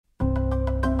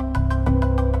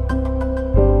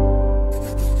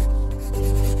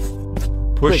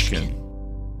Pushkin.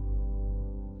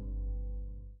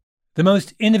 The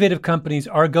most innovative companies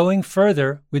are going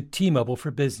further with T-Mobile for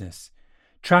Business.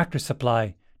 Tractor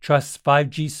Supply trusts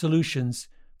 5G solutions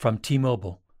from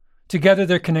T-Mobile. Together,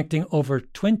 they're connecting over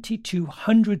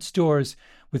 2,200 stores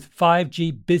with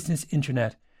 5G business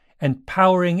internet and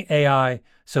powering AI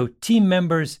so team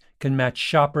members can match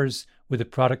shoppers with the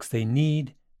products they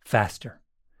need faster.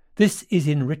 This is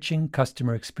enriching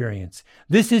customer experience.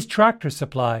 This is Tractor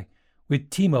Supply with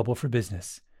T-Mobile for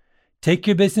Business. Take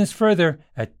your business further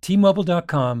at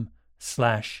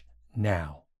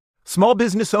T-Mobile.com/now. Small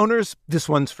business owners, this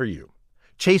one's for you.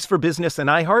 Chase for Business and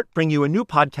iHeart bring you a new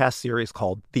podcast series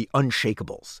called The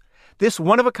Unshakables. This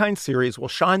one-of-a-kind series will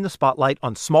shine the spotlight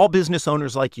on small business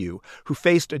owners like you who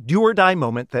faced a do-or-die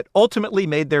moment that ultimately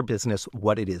made their business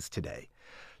what it is today.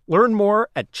 Learn more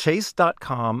at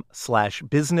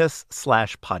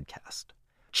chase.com/business/podcast.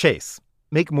 Chase,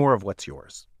 make more of what's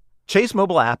yours. Chase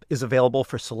mobile app is available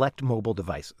for select mobile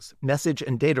devices. Message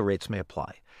and data rates may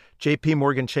apply. J.P.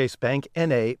 Morgan Chase Bank,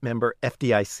 N.A., member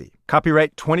FDIC.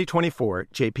 Copyright 2024,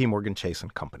 J.P. Morgan Chase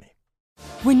 & Company.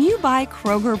 When you buy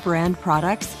Kroger brand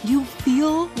products, you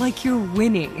feel like you're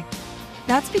winning.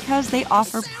 That's because they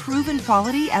offer proven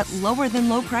quality at lower than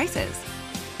low prices.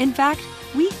 In fact,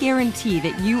 we guarantee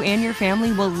that you and your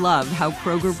family will love how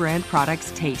Kroger brand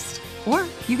products taste, or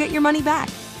you get your money back.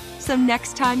 So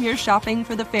next time you're shopping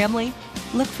for the family,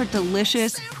 look for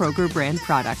delicious Kroger brand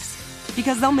products,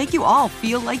 because they'll make you all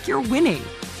feel like you're winning.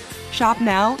 Shop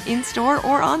now, in-store,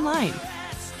 or online.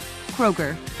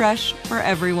 Kroger, fresh for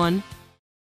everyone.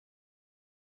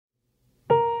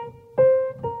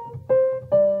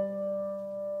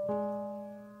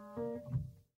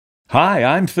 Hi,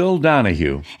 I'm Phil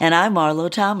Donahue. And I'm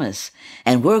Marlo Thomas.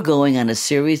 And we're going on a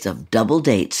series of double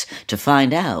dates to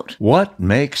find out What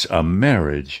makes a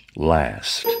marriage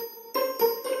last?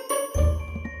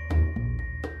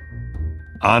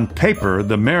 On paper,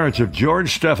 the marriage of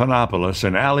George Stephanopoulos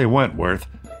and Allie Wentworth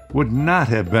would not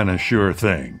have been a sure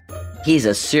thing. he's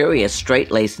a serious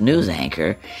straight-laced news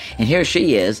anchor, and here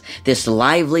she is, this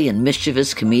lively and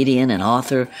mischievous comedian and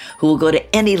author who will go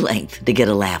to any length to get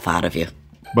a laugh out of you.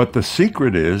 But the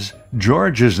secret is,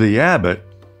 George is the Abbott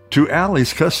to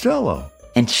Allie's Costello.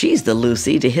 And she's the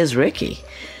Lucy to his Ricky.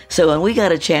 So when we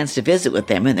got a chance to visit with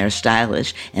them in their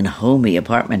stylish and homey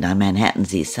apartment on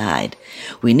Manhattan's East Side,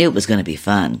 we knew it was going to be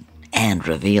fun and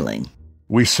revealing.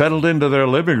 We settled into their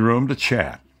living room to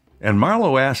chat, and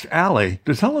Marlo asked Allie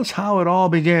to tell us how it all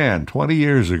began 20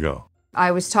 years ago.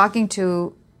 I was talking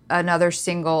to another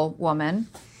single woman,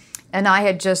 and I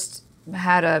had just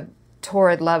had a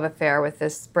torrid love affair with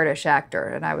this British actor,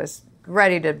 and I was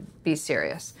ready to be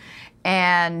serious.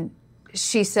 And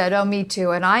she said, "Oh, me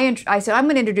too." And I said, "I'm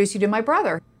going to introduce you to my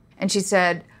brother." And she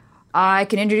said, "I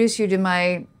can introduce you to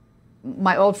my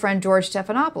old friend George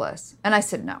Stephanopoulos." And I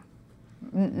said, no,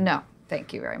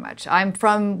 thank you very much. I'm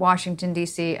from Washington,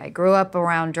 D.C. I grew up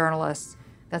around journalists.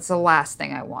 That's the last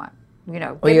thing I want. You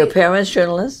know. Were your parents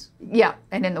journalists? Yeah,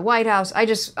 and in the White House,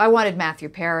 I wanted Matthew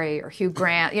Perry or Hugh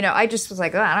Grant. You know, I just was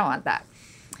like, oh, I don't want that.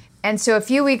 And so a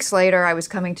few weeks later, I was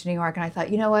coming to New York, and I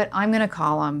thought, you know what? I'm going to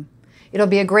call him. It'll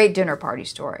be a great dinner party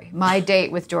story. My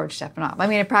date with George Stephanopoulos. I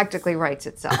mean, it practically writes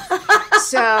itself.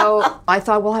 So I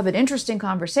thought we'll have an interesting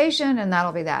conversation, and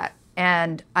that'll be that.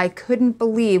 And I couldn't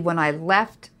believe when I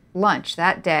left lunch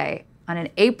that day, on an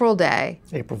April day.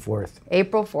 April 4th.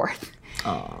 April 4th.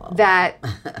 That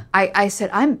I said,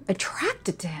 I'm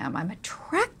attracted to him. I'm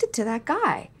attracted to that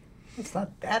guy. It's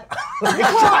not that. But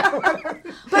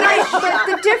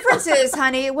the difference is,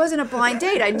 honey, it wasn't a blind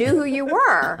date. I knew who you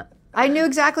were. I knew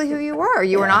exactly who you were.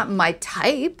 You were not my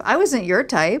type. I wasn't your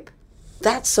type.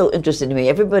 That's so interesting to me.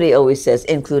 Everybody always says,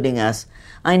 including us,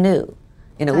 I knew.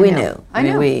 You know, we knew. I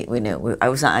knew. We knew.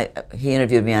 He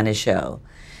interviewed me on his show,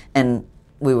 and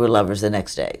we were lovers the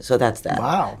next day. So that's that.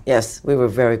 Wow. Yes, we were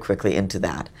very quickly into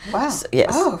that. Wow. So, yes.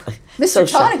 Oh, Mr.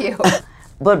 Donahue.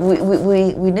 But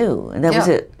we knew, and that was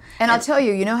it. And I'll tell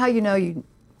you, you know how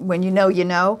when you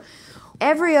know?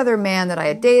 Every other man that I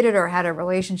had dated or had a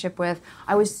relationship with,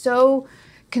 I was so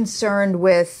concerned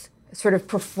with sort of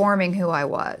performing who I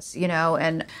was, you know,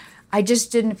 and I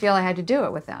just didn't feel I had to do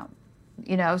it with them,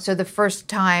 you know. So the first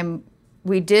time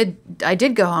I did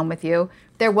go home with you,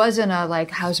 there wasn't a like,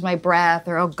 how's my breath,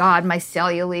 or oh God, my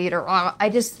cellulite, or oh, I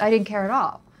didn't care at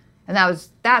all. And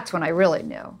that's when I really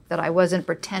knew that I wasn't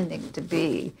pretending to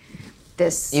be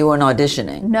this. You weren't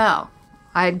auditioning. No.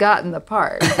 I had gotten the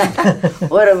part.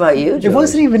 What about you, George? It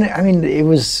wasn't even, I mean, it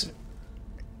was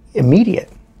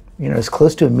immediate. You know, as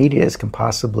close to immediate as can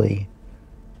possibly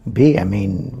be. I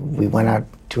mean, we went out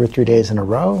 2 or 3 days in a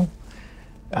row.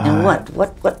 And what?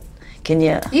 Can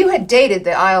you? You had dated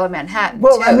the Isle of Manhattan.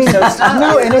 Well, too, I mean, so it's not,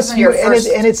 no, it and it's wasn't your first.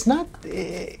 and it's not,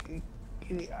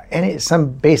 and it's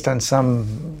based on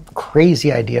some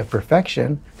crazy idea of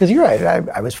perfection. Because you're right,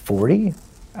 I was 40,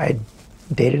 I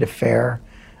dated a fair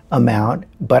amount,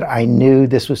 but I knew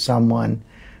this was someone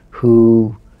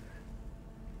who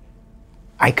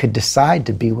I could decide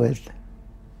to be with,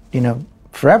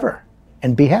 forever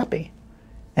and be happy.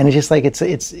 And it's just like it's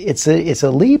a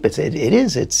leap.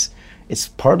 It's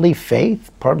partly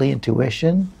faith, partly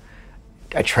intuition,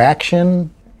 attraction,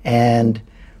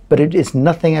 but it's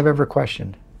nothing I've ever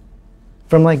questioned.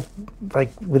 From like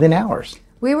within hours.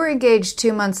 We were engaged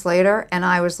 2 months later, and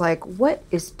I was like, what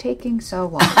is taking so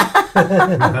long?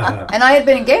 And I had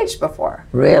been engaged before.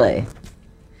 Really?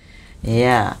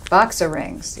 Yeah. Boxer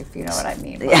rings, if you know what I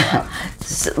mean. by Yeah. that.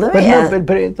 So, let But me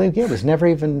ask- it was never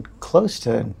even close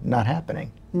to not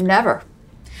happening. Never.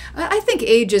 I think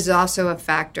age is also a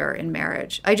factor in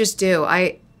marriage. I just do.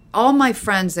 All my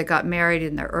friends that got married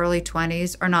in their early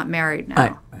 20s are not married now.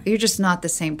 Right. You're just not the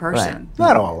same person.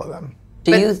 Not all of them.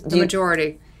 do But you, the do you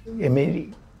majority. I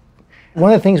mean,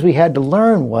 one of the things we had to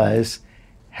learn was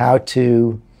how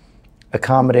to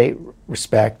accommodate,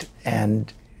 respect,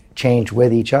 and change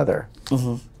with each other.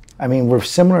 Mm-hmm. I mean, we're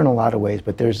similar in a lot of ways,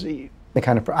 but there's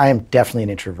I am definitely an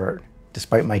introvert,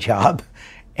 despite my job,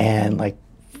 and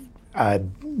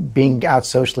being out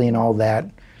socially and all that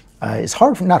is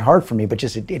not hard for me, but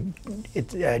just it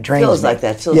drains Feels me. like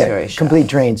that, feels yeah, very shy. complete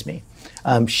drains me.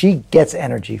 She gets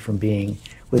energy from being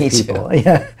with Me too. people.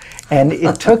 Yeah, and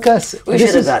it took us. we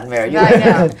should have gotten married. I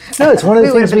know. No, it's one of the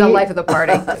We would have things been the life of the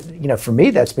party. For me,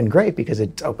 that's been great because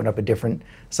it opened up a different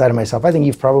side of myself. I think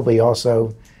you've probably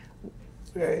also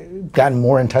gotten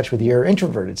more in touch with your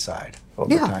introverted side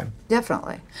over Yeah, time.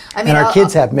 definitely. I mean, And our I'll-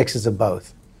 kids have mixes of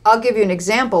both. I'll give you an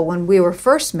example. When we were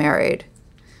first married,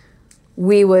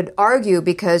 we would argue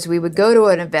because we would go to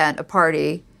an event, a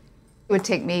party. It would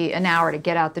take me an hour to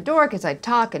get out the door because I'd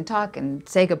talk and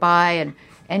say goodbye.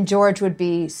 And George would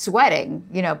be sweating,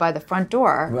 by the front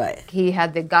door. Right. He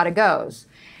had the gotta goes.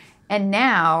 And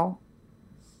now,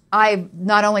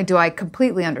 not only do I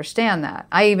completely understand that,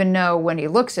 I even know when he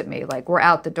looks at me, like we're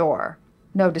out the door.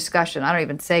 No discussion. I don't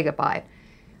even say goodbye.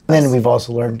 Then we've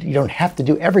also learned you don't have to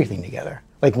do everything together.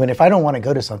 Like if I don't want to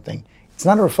go to something, it's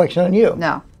not a reflection on you.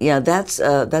 No. Yeah, that's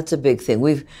a big thing.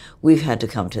 We've had to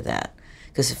come to that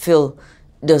because Phil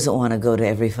doesn't want to go to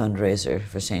every fundraiser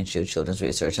for St. Jude Children's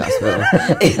Research Hospital,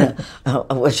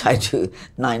 which I do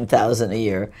 9,000 a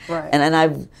year. Right.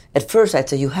 And at first I'd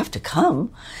say you have to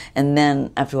come, and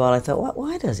then after a while I thought,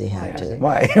 why does he have to?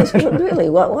 Why?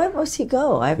 Really? Why must he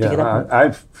go? I have to get up. and-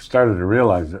 I've started to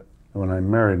realize that when I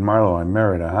married Marlo, I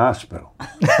married a hospital.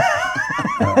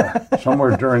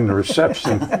 Somewhere during the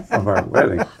reception of our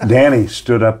wedding, Danny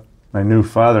stood up, my new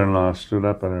father-in-law stood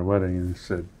up at our wedding and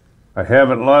said, I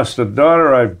haven't lost a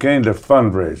daughter, I've gained a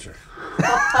fundraiser.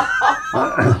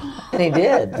 And he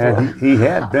did. And he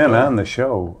had been on the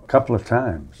show a couple of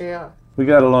times. Yeah. We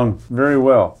got along very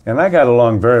well. And I got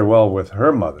along very well with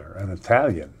her mother, an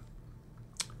Italian.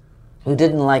 Who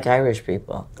didn't like Irish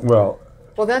people. Well,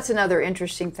 Well, that's another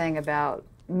interesting thing about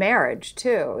marriage,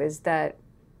 too, is that,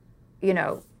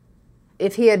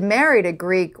 if he had married a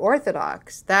Greek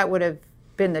Orthodox, that would have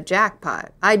been the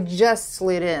jackpot. I just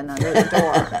slid in under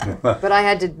the door, but I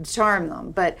had to charm them.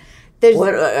 But there's,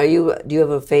 What are you? Do you have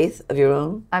a faith of your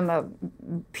own? I'm a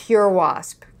pure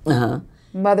wasp. Uh-huh.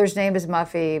 Mother's name is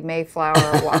Muffy,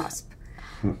 Mayflower Wasp.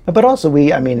 But also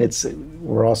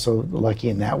we're also lucky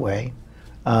in that way.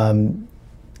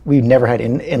 We've never had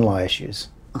in-law issues,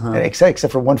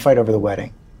 except for one fight over the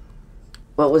wedding.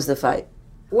 What was the fight?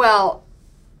 Well,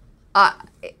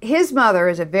 his mother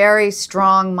is a very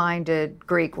strong-minded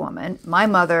Greek woman. My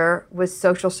mother was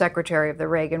social secretary of the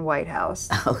Reagan White House,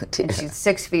 Oh, dear. and she's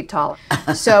 6 feet tall.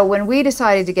 So when we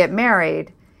decided to get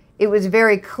married, it was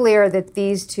very clear that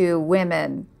these two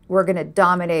women were going to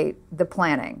dominate the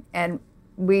planning. And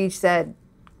we said,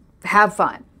 have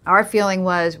fun. Our feeling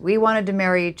was we wanted to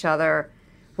marry each other.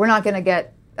 We're not going to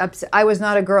get upset. I was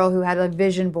not a girl who had a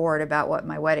vision board about what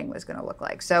my wedding was going to look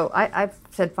like. So I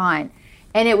said, fine.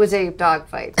 And it was a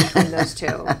dogfight between those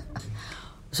two.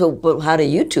 So, but how do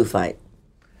you two fight?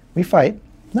 We fight,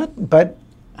 but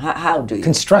How do you?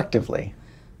 constructively.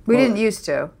 We didn't used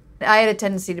to. I had a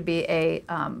tendency to be a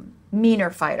meaner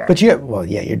fighter. But you're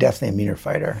definitely a meaner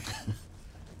fighter.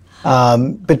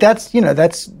 But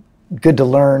that's good to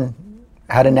learn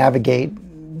how to navigate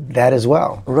that as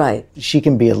well. Right. She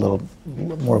can be a little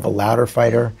more of a louder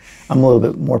fighter. I'm a little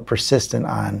bit more persistent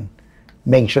on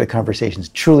making sure the conversation's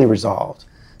truly resolved.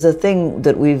 The thing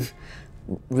that we've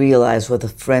realized with the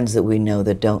friends that we know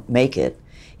that don't make it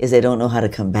is they don't know how to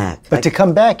come back. But to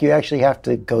come back, you actually have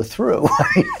to go through.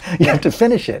 You have to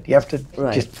finish it. You have to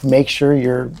just make sure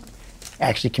you're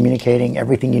actually communicating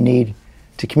everything you need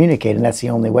to communicate, and that's the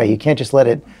only way. You can't just let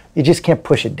it, you just can't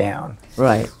push it down.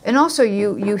 Right. And also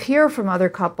you hear from other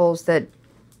couples that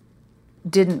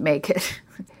didn't make it.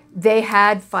 They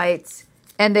had fights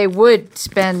and they would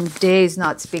spend days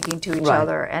not speaking to each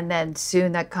other, and then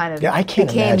soon that kind of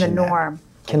became the norm.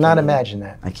 Cannot imagine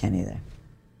that. I can't either.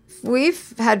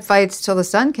 We've had fights till the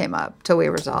sun came up, till we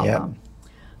resolved them.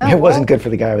 It wasn't good for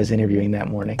the guy I was interviewing that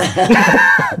morning.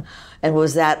 And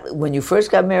was that when you first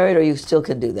got married, or you still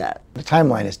can do that? The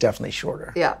timeline is definitely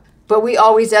shorter. Yeah. But we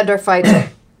always end our fights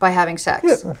by having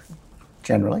sex. Yeah.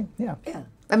 Generally, yeah.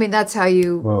 I mean, that's how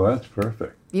you... Well, that's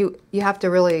perfect. You have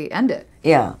to really end it.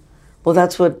 Yeah. Well,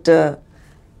 that's what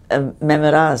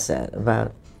Mehmet Oz said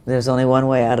about there's only one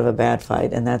way out of a bad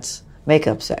fight, and that's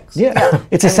make-up sex. Yeah.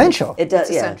 It's essential. It does,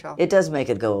 It's essential. It does make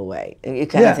it go away. You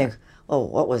kind of think, oh,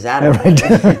 what was that about?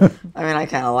 I mean, I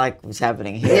kind of like what's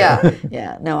happening here. Yeah.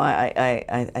 Yeah. No,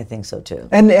 I think so too.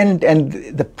 And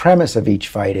the premise of each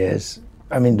fight is,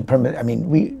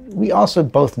 we also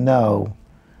both know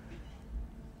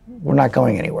we're not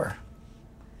going anywhere.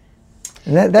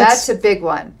 And that's a big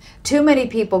one. Too many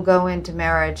people go into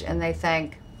marriage and they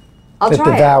think, I'll try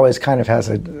the it. vow is kind of has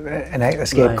an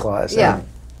escape clause. Yeah.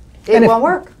 It won't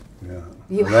work. Yeah.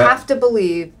 You have to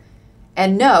believe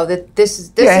and know that this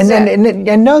is it.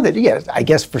 And know that, yes, I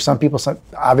guess for some people,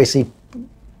 obviously,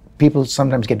 people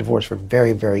sometimes get divorced for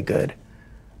very, very good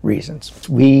reasons.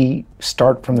 We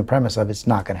start from the premise of it's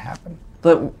not going to happen.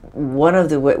 But one of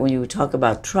the, when you talk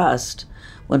about trust,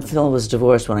 when Phil was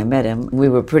divorced, when I met him, we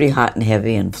were pretty hot and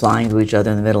heavy and flying to each other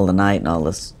in the middle of the night and all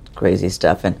this crazy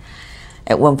stuff. And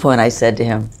at one point I said to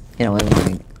him, in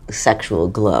my sexual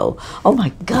glow, oh my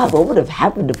God, what would have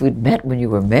happened if we'd met when you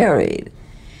were married?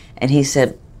 And he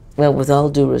said, well, with all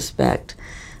due respect,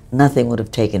 nothing would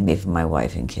have taken me from my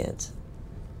wife and kids.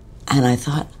 And I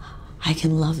thought, I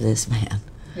can love this man.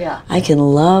 Yeah. I can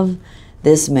love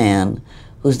this man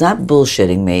who's not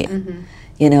bullshitting me. Mm-hmm.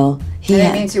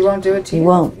 That means he won't do it to you. He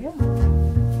won't. Yeah.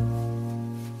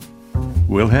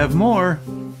 We'll have more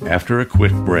after a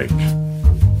quick break.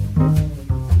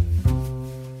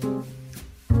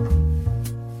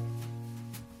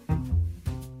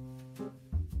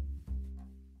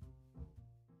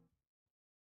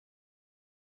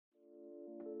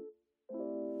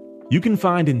 You can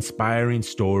find inspiring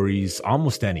stories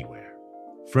almost anywhere.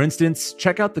 For instance,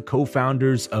 check out the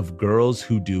co-founders of Girls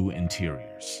Who Do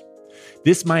Interiors.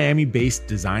 This Miami-based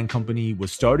design company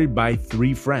was started by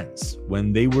 3 friends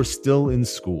when they were still in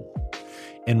school.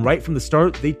 And right from the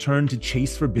start, they turned to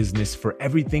Chase for Business for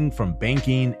everything from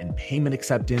banking and payment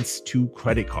acceptance to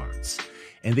credit cards.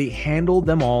 And they handled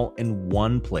them all in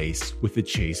one place with the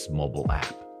Chase mobile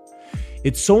app.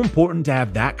 It's so important to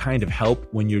have that kind of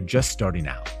help when you're just starting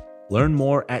out. Learn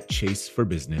more at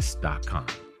chaseforbusiness.com.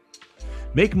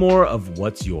 Make more of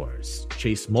what's yours.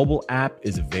 Chase mobile app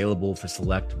is available for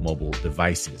select mobile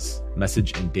devices.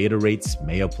 Message and data rates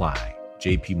may apply.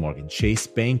 JP Morgan Chase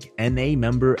Bank, N.A.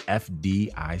 member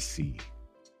FDIC.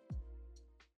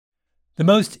 The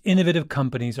most innovative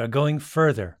companies are going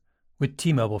further with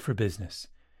T-Mobile for Business.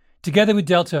 Together with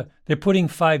Delta, they're putting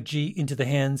 5G into the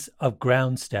hands of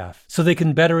ground staff so they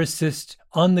can better assist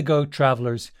on-the-go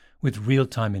travelers with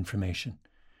real-time information.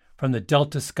 From the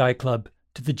Delta Sky Club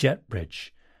to the Jet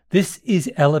Bridge, this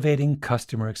is elevating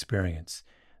customer experience.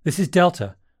 This is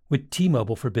Delta with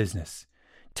T-Mobile for Business.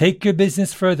 Take your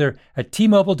business further at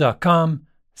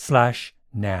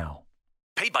T-Mobile.com/now.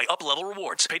 Paid by UpLevel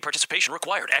Rewards. Paid participation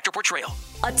required. Actor Portrayal.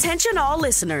 Attention all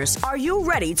listeners. Are you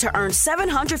ready to earn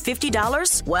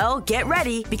 $750? Well, get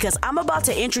ready because I'm about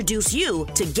to introduce you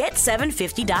to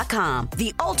Get750.com,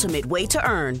 the ultimate way to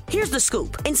earn. Here's the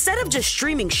scoop. Instead of just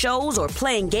streaming shows or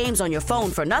playing games on your phone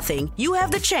for nothing, you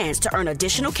have the chance to earn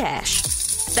additional cash.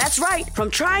 That's right.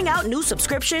 From trying out new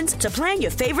subscriptions to playing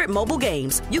your favorite mobile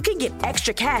games, you can get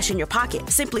extra cash in your pocket.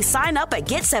 Simply sign up at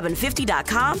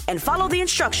Get750.com and follow the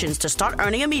instructions to start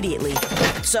earning immediately.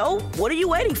 So, what are you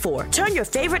waiting for? Turn your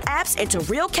favorite apps into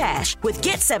real cash with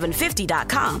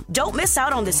Get750.com. Don't miss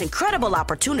out on this incredible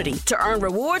opportunity to earn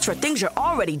rewards for things you're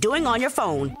already doing on your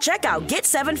phone. Check out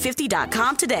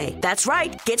Get750.com today. That's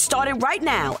right. Get started right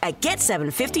now at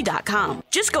Get750.com.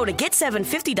 Just go to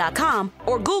Get750.com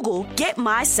or Google Get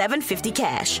My 750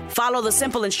 Cash. Follow the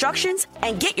simple instructions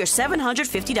and get your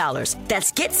 $750.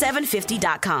 That's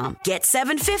Get750.com.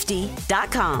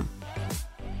 Get750.com.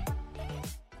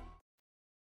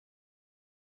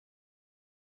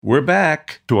 We're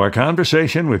back to our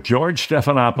conversation with George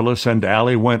Stephanopoulos and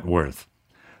Allie Wentworth.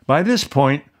 By this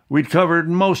point, we'd covered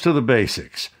most of the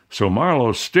basics, so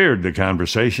Marlo steered the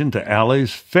conversation to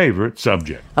Allie's favorite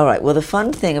subject. All right, well, the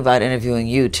fun thing about interviewing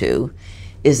you two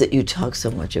is that you talk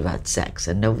so much about sex,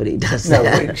 and nobody does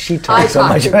that. No, she talks so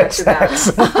much about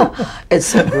sex. It's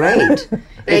so great.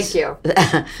 Thank you.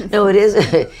 No, it is.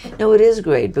 No, it is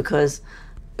great because,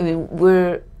 I mean,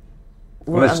 we're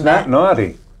Well, it's not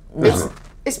naughty.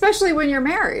 Especially when you're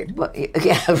married. Well,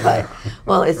 yeah, right.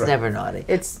 Well, it's never naughty.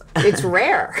 It's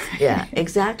rare. Yeah,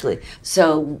 exactly.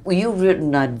 So you've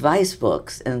written advice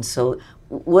books, and so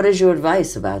what is your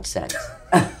advice about sex?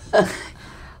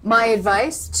 My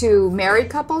advice to married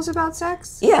couples about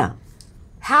sex? Yeah.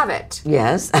 Have it.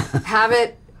 Yes. Have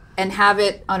it, and have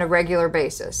it on a regular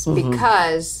basis.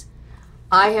 Because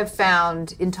I have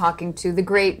found in talking to the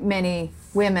great many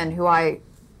women who I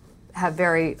have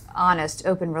very honest,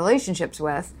 open relationships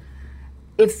with,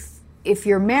 if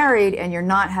you're married and you're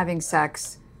not having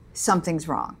sex, something's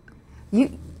wrong.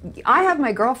 I have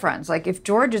my girlfriends, like if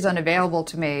George is unavailable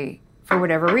to me for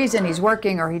whatever reason, he's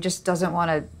working or he just doesn't want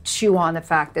to chew on the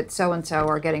fact that so-and-so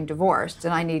are getting divorced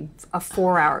and I need a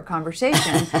 4-hour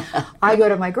conversation, I go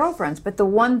to my girlfriends. But the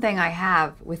one thing I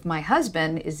have with my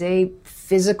husband is a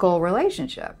physical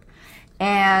relationship.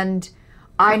 And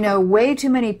I know way too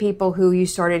many people who you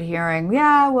started hearing,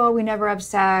 yeah, well, we never have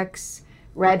sex,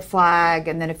 red flag,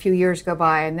 and then a few years go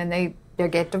by and then they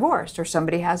get divorced or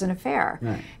somebody has an affair.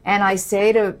 Right. And I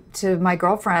say to my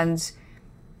girlfriends,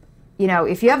 you know,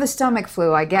 if you have the stomach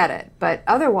flu, I get it. But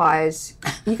otherwise,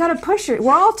 you got to push it.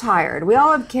 We're all tired. We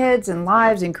all have kids and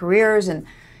lives and careers, and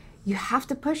you have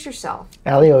to push yourself.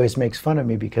 Allie always makes fun of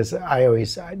me because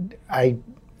I'm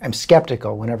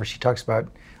skeptical whenever she talks about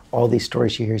all these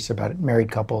stories she hears about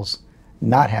married couples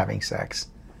not having sex.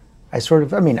 I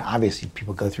mean, obviously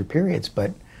people go through periods,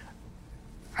 but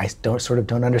I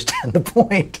don't understand the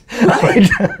point. Right.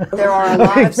 There are a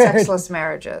lot of sexless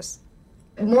marriages.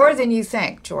 More than you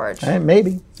think, George.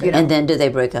 Maybe. You know? And then do they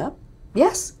break up?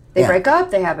 Yes. They break up,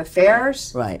 they have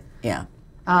affairs. Right, yeah.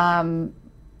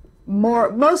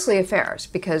 Mostly affairs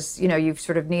because, you know, you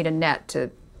sort of need a net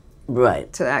to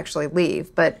actually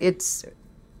leave. But it's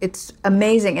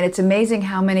amazing, and it's amazing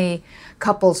how many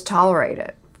couples tolerate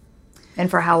it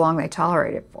and for how long they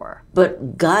tolerate it for.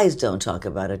 But guys don't talk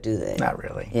about it, do they? Not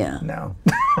really. Yeah. No.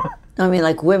 I mean,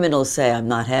 like women will say, I'm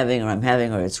not having, or I'm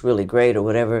having, or it's really great, or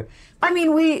whatever. I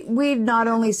mean, we not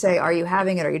only say, are you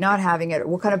having it, or are you not having it, or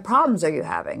what kind of problems are you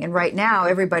having? And right now,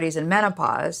 everybody's in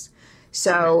menopause,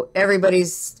 so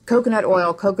everybody's coconut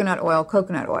oil, coconut oil,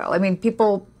 coconut oil. I mean,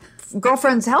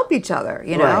 girlfriends help each other,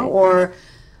 you know, Right. or...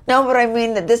 No, but I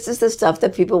mean, this is the stuff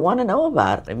that people want to know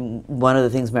about. I mean, one of the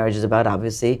things marriage is about,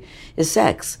 obviously, is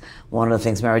sex. One of the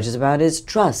things marriage is about is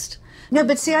trust. No,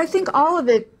 but see, I think all of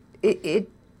it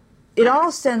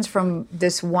all stems from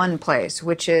this one place,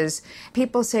 which is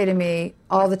people say to me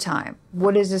all the time,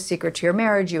 what is the secret to your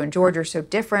marriage? You and George are so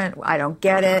different. I don't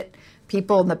get it.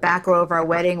 People in the back row of our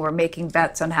wedding were making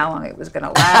bets on how long it was going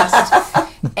to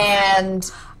last.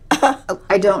 And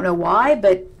I don't know why,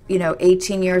 but, you know,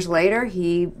 18 years later,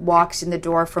 he walks in the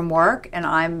door from work and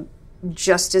I'm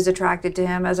just as attracted to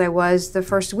him as I was the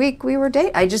first week we were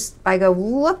dating. I go,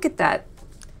 look at that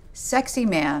sexy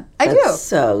man. That's do.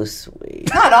 So sweet.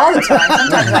 Not all the time.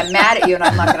 Sometimes I'm mad at you and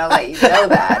I'm not going to let you know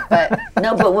that. But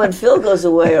no, but when Phil goes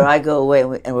away or I go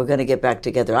away and we're going to get back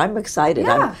together, I'm excited.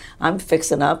 Yeah. I'm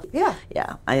fixing up. Yeah.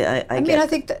 Yeah.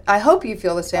 I hope you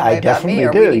feel the same way about me.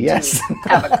 I definitely do, yes. To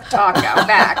have a talk out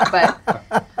back.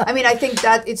 But I mean, I think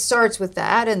that it starts with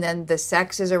that, and then the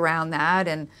sex is around that,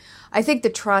 and I think the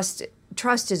trust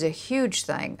is a huge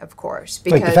thing, of course.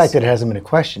 Because like the fact that it hasn't been a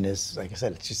question is, like I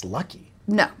said, it's just lucky.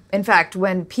 No. In fact,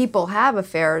 when people have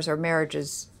affairs or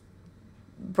marriages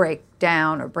break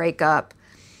down or break up,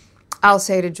 I'll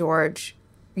say to George,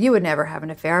 you would never have an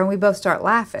affair, and we both start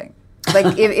laughing.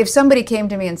 Like, if somebody came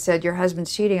to me and said, your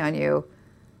husband's cheating on you,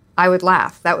 I would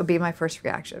laugh. That would be my first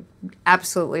reaction.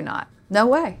 Absolutely not. No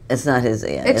way. It's not his...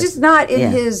 Yeah, it's just not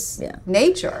in his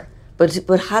nature.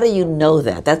 But how do you know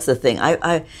that? That's the thing.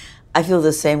 I feel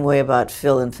the same way about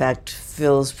Phil. In fact,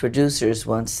 Phil's producers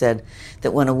once said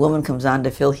that when a woman comes on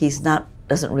to Phil,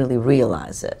 doesn't really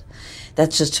realize it.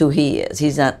 That's just who he is.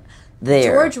 He's not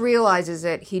there. George realizes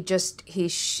it. He just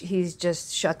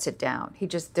shuts it down.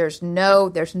 There's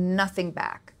nothing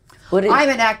back. I'm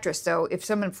an actress, so if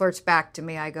someone flirts back to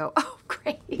me, I go, oh,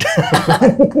 great.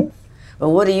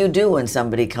 Well, what do you do when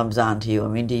somebody comes on to you? I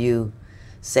mean, do you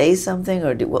say something,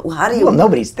 or how do you? Well,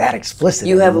 nobody's that explicit.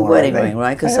 You have anymore, a wedding ring,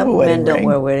 right? Because some men don't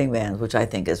wear wedding bands, which I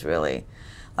think is really,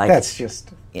 like, that's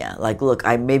just like, look,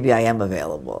 maybe I am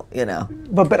available, you know.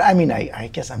 But I mean, I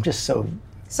guess I'm just so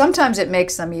Sometimes it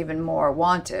makes them even more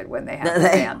wanted when they have the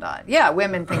band on. Yeah,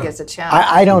 women think it's a challenge.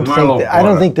 I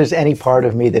don't think there's any part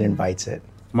of me that invites it.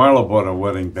 Marlo bought a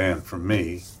wedding band for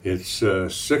me. It's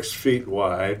 6 feet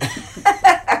wide.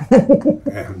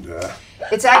 And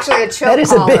it's actually a choke That is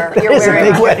collar you're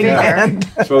wearing on your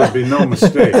finger. so there'd be no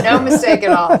mistake. No mistake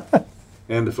at all.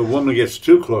 And if a woman gets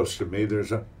too close to me,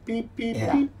 there's a beep, beep,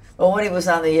 beep. Well, when he was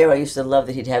on the air, I used to love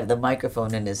that he'd have the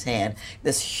microphone in his hand.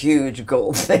 This huge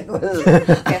gold thing was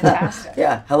Fantastic.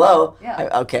 Yeah. Hello.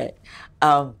 Yeah. Okay.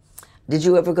 Did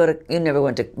you ever go to? You never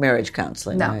went to marriage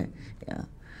counseling, No. right? Yeah.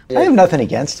 I have nothing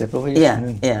against it, but Yeah.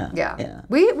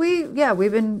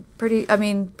 We've been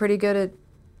pretty good at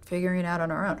figuring it out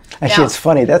on our own. Actually, Now- it's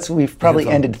funny. We've probably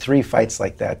ended 3 fights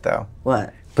like that, though.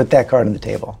 What? Put that card on the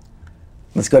table.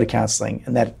 Let's go to counseling,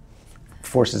 and that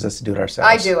forces us to do it ourselves.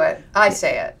 I do it. I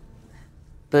say it.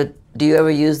 But do you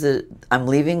ever use the "I'm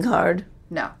leaving" card?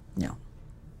 No. No.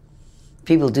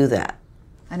 People do that.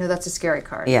 I know that's a scary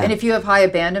card. Yeah. And if you have high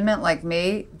abandonment like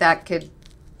me, that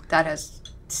has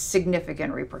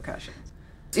significant repercussions.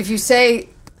 If you say,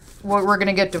 well, we're going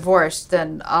to get divorced,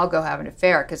 then I'll go have an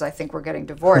affair because I think we're getting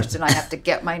divorced and I have to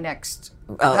get my next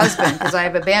husband because I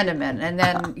have abandonment. And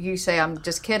then you say, I'm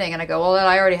just kidding. And I go, well,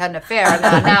 I already had an affair.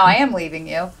 And now I am leaving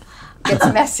you. It gets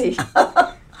messy.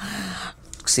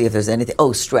 See if there's anything.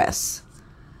 Oh, stress.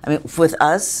 I mean, with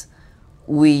us,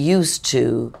 we used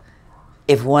to,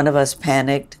 if one of us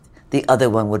panicked, the other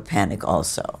one would panic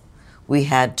also. We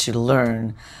had to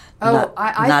learn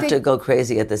not to go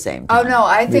crazy at the same time. Oh, no,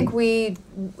 I think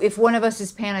if one of us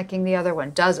is panicking, the other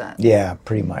one doesn't. Yeah,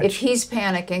 pretty much. If he's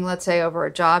panicking, let's say over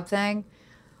a job thing,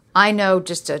 I know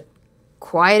just to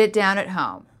quiet it down at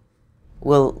home.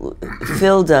 Well,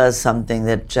 Phil does something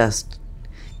that just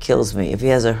kills me. If he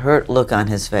has a hurt look on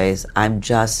his face, I'm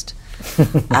just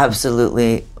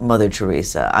absolutely Mother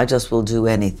Teresa. I just will do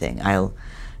anything. I'll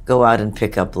go out and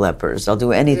pick up lepers. I'll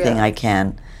do anything I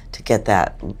can to get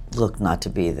that look not to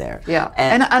be there. Yeah,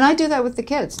 and I do that with the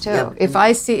kids too. Yeah. If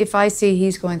I see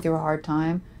he's going through a hard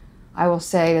time, I will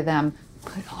say to them,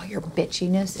 put all your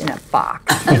bitchiness in a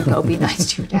box and go be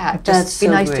nice to your dad. Just That's be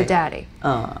so nice to great. Daddy.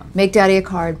 Make Daddy a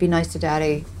card. Be nice to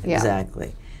Daddy. Yeah.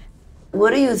 Exactly.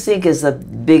 What do you think is the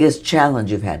biggest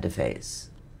challenge you've had to face?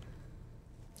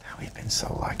 We've been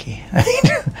so lucky.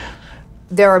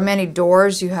 There are many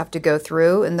doors you have to go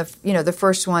through, and the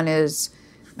first one is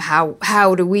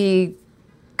how do we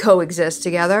coexist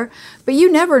together? But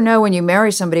you never know when you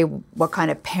marry somebody what kind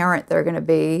of parent they're going to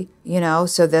be,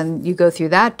 So then you go through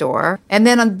that door, and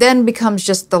then becomes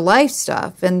just the life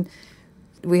stuff. And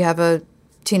we have a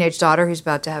teenage daughter who's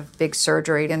about to have big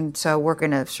surgery, and so we're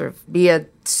going to sort of be a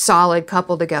solid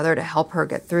couple together to help her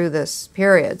get through this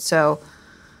period. So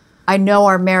I know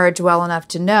our marriage well enough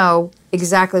to know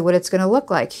exactly what it's going to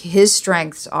look like. His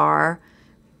strengths are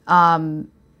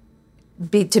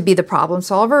to be the problem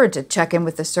solver and to check in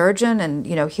with the surgeon, and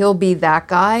he'll be that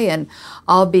guy, and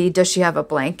I'll be, does she have a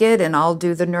blanket, and I'll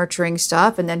do the nurturing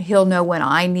stuff, and then he'll know when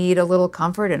I need a little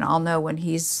comfort, and I'll know when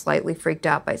he's slightly freaked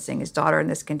out by seeing his daughter in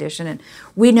this condition. And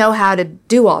we know how to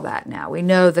do all that now. We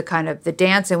know the kind of the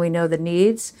dance, and we know the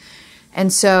needs.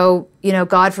 And so,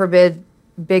 God forbid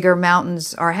bigger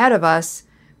mountains are ahead of us,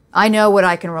 I know what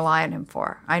I can rely on him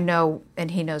for. I know, and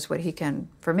he knows what he can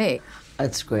for me.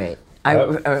 That's great.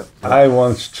 I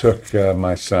once took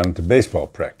my son to baseball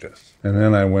practice, and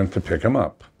then I went to pick him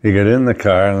up. He got in the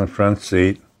car in the front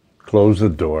seat, closed the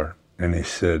door, and he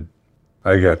said,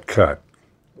 I got cut.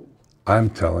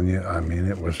 I'm telling you,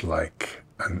 it was like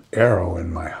an arrow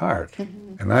in my heart.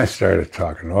 And I started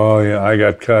talking, oh yeah, I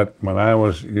got cut when I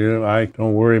was, I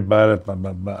don't worry about it, blah,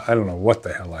 blah, blah. I don't know what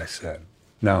the hell I said.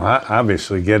 Now,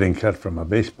 obviously, getting cut from a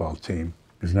baseball team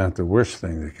is not the worst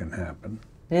thing that can happen.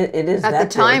 It is. At the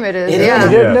time, it is.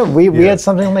 No, we had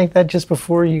something like that just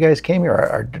before you guys came here.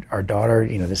 Our daughter,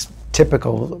 this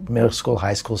typical middle school,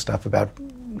 high school stuff about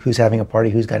who's having a party,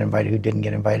 who's got invited, who didn't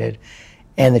get invited.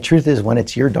 And the truth is, when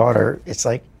it's your daughter, it's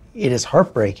like, it is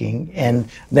heartbreaking. And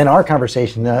then our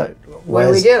conversation was, what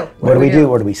do we do? What do we do?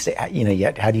 Where do we stay?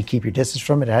 How do you keep your distance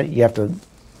from it? You have to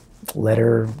let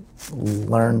her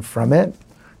learn from it,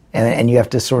 and you have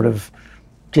to sort of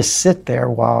just sit there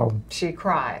while she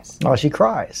cries.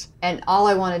 And all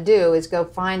I want to do is go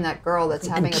find that girl that's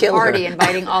having a party,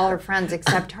 inviting all her friends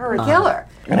except her, and kill her.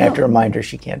 And I have to remind her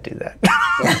she can't do that.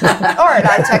 Or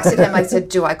I texted him, I said,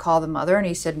 do I call the mother? And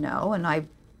he said no, and I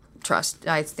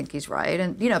think he's right.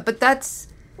 And, but that's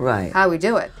right. How we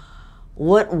do it.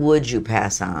 What would you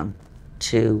pass on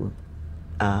to,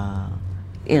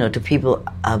 to people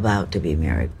about to be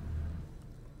married?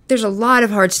 There's a lot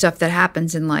of hard stuff that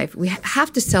happens in life. We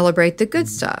have to celebrate the good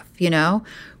stuff,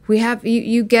 We have,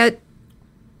 you get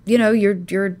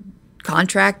your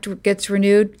contract gets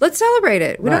renewed. Let's celebrate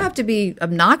it. We don't have to be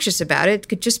obnoxious about it. It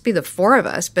could just be the four of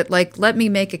us. But like, let me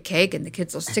make a cake and the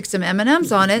kids will stick some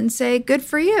M&Ms on it and say, good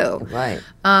for you. Right.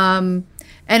 And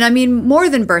I mean, more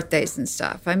than birthdays and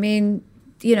stuff. I mean,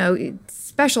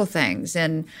 special things.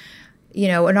 And,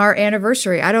 in our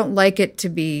anniversary, I don't like it to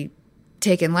be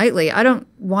taken lightly. I don't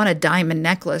want a diamond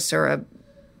necklace or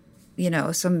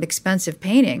some expensive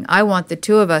painting. I want the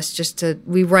two of us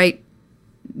we write,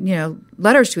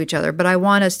 letters to each other, but I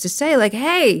want us to say like,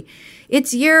 hey,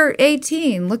 it's year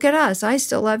 18. Look at us. I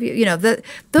still love you.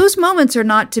 Those moments are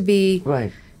not to be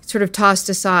sort of tossed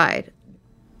aside.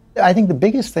 I think the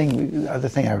biggest thing, the other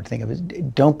thing I would think of is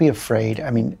don't be afraid.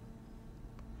 I mean,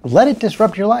 let it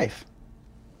disrupt your life.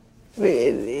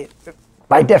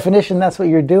 By definition, that's what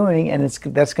you're doing, and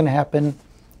that's going to happen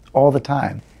all the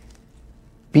time.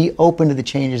 Be open to the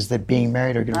changes that being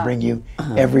married are going to bring you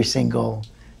every single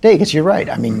day. Because you're right.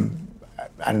 I mean,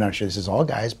 I'm not sure this is all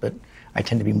guys, but I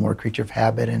tend to be more a creature of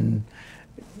habit, and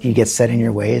you get set in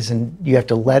your ways, and you have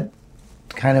to let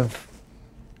kind of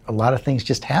a lot of things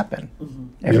just happen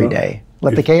every day.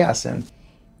 Let the chaos in.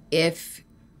 If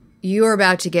you're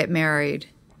about to get married,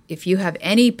 if you have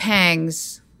any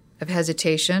pangs of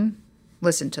hesitation,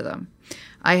 listen to them.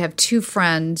 I have two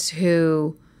friends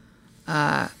who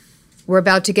were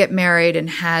about to get married and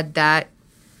had that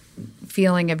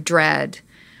feeling of dread.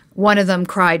 One of them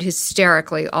cried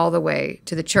hysterically all the way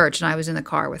to the church, and I was in the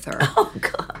car with her. Oh,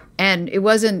 God. And it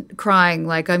wasn't crying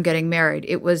like I'm getting married.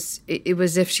 It was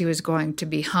if she was going to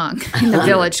be hung in the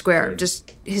village square,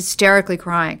 just hysterically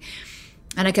crying.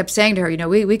 And I kept saying to her,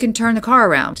 we can turn the car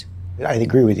around. I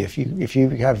agree with you.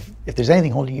 If there's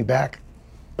anything holding you back,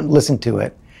 listen to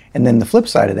it. And then the flip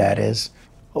side of that is,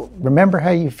 remember how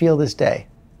you feel this day.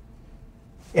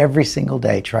 Every single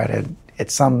day, try to at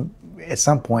some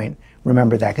point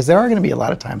remember that, because there are going to be a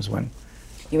lot of times when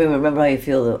you remember how you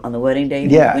feel on the wedding day.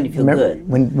 When you feel good.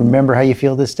 Remember how you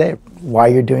feel this day, why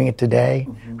you're doing it today,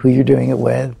 who you're doing it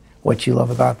with, what you love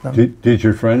about them. Did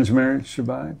your friend's marriage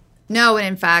survive? No, and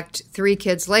in fact, 3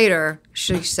 kids later,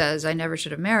 she says, I never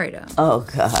should have married him. Oh,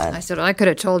 God. I said, I could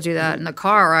have told you that in the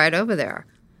car ride over there.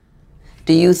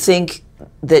 Do you think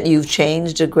that you've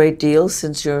changed a great deal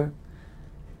since you're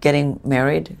getting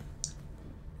married?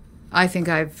 I think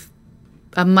I've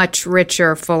a much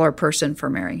richer, fuller person for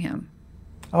marrying him.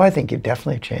 Oh, I think you've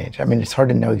definitely changed. I mean, it's hard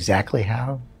to know exactly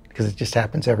how, because it just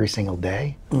happens every single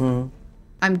day. Mm-hmm.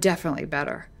 I'm definitely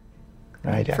better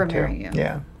for marrying you.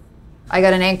 Yeah. I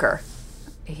got an anchor.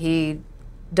 He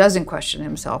doesn't question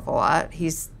himself a lot.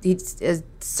 He's as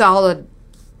solid,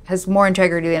 has more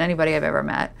integrity than anybody I've ever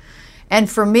met. And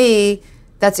for me,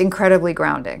 that's incredibly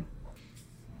grounding.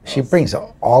 She brings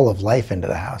all of life into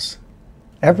the house.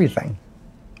 Everything.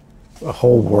 A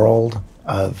whole world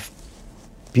of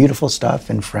beautiful stuff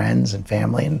and friends and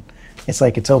family. And it's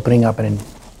like it's opening up an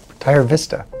entire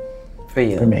vista. For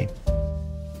you. For me.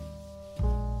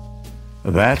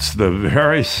 That's the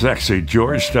very sexy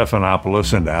George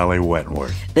Stephanopoulos and Allie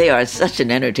Wentworth. They are such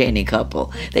an entertaining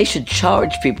couple. They should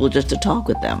charge people just to talk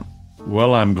with them.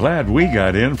 Well, I'm glad we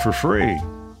got in for free.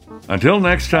 Until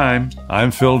next time,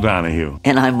 I'm Phil Donahue.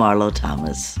 And I'm Marlo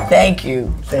Thomas. Thank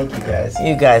you. Thank you, guys.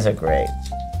 You guys are great.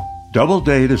 Double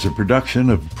Date is a production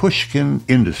of Pushkin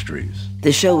Industries.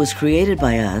 The show was created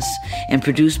by us and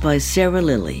produced by Sarah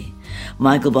Lilly.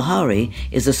 Michael Bahari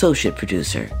is associate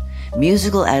producer.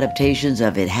 Musical adaptations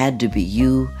of It Had to Be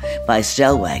You by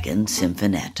Stellwagen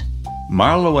Symphonette.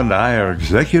 Marlo and I are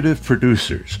executive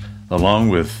producers, along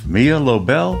with Mia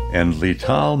Lobel and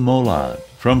Lital Molan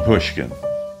from Pushkin.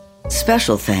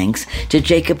 Special thanks to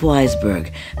Jacob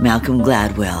Weisberg, Malcolm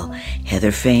Gladwell,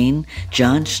 Heather Fain,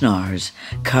 John Schnars,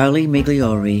 Carly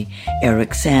Migliori,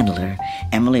 Eric Sandler,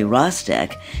 Emily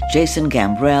Rostek, Jason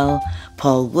Gambrell,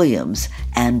 Paul Williams,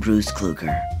 and Bruce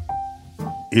Kluger.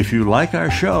 If you like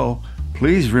our show,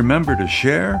 please remember to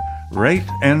share, rate,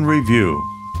 and review.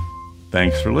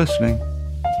 Thanks for listening.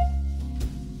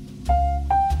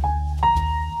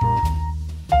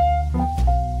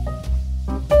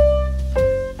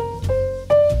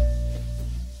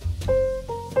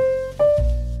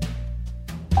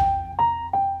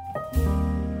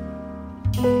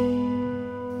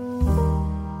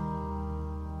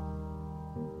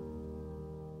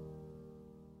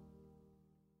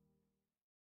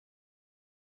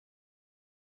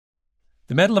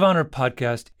 The Medal of Honor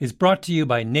podcast is brought to you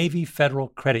by Navy Federal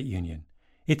Credit Union.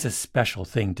 It's a special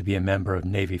thing to be a member of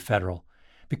Navy Federal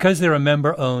because they're a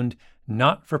member-owned,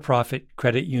 not-for-profit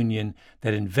credit union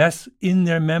that invests in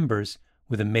their members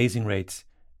with amazing rates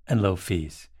and low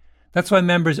fees. That's why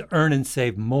members earn and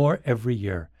save more every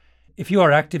year. If you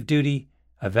are active duty,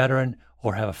 a veteran,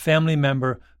 or have a family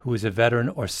member who is a veteran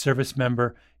or service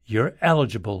member, you're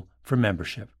eligible for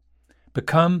membership.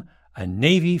 Become a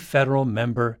Navy Federal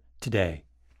member today.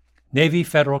 Navy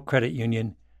Federal Credit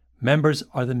Union. Members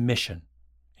are the mission.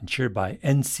 Insured by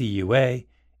NCUA,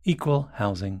 Equal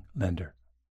Housing Lender.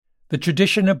 The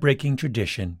tradition of breaking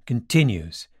tradition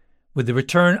continues with the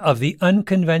return of the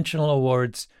Unconventional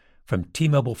Awards from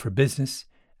T-Mobile for Business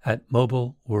at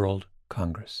Mobile World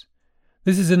Congress.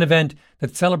 This is an event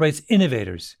that celebrates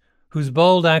innovators whose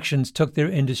bold actions took their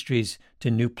industries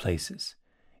to new places.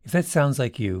 If that sounds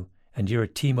like you and you're a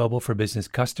T-Mobile for Business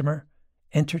customer,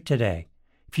 enter today.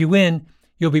 If you win,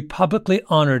 you'll be publicly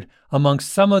honored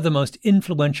amongst some of the most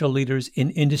influential leaders in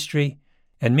industry.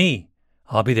 And me,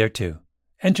 I'll be there too.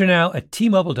 Enter now at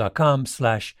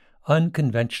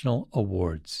tmobile.com/unconventional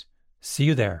awards. See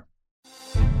you there.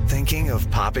 Thinking of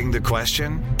popping the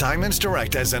question? Diamonds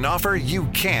Direct has an offer you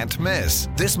can't miss.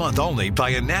 This month only, buy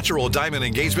a natural diamond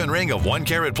engagement ring of 1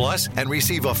 carat plus and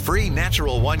receive a free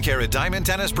natural 1 carat diamond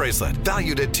tennis bracelet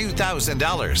valued at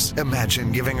 $2,000.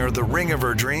 Imagine giving her the ring of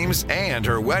her dreams and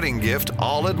her wedding gift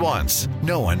all at once.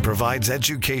 No one provides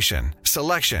education,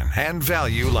 selection, and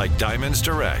value like Diamonds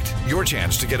Direct. Your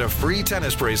chance to get a free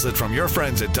tennis bracelet from your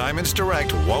friends at Diamonds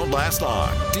Direct won't last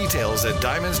long. Details at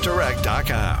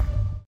diamondsdirect.com.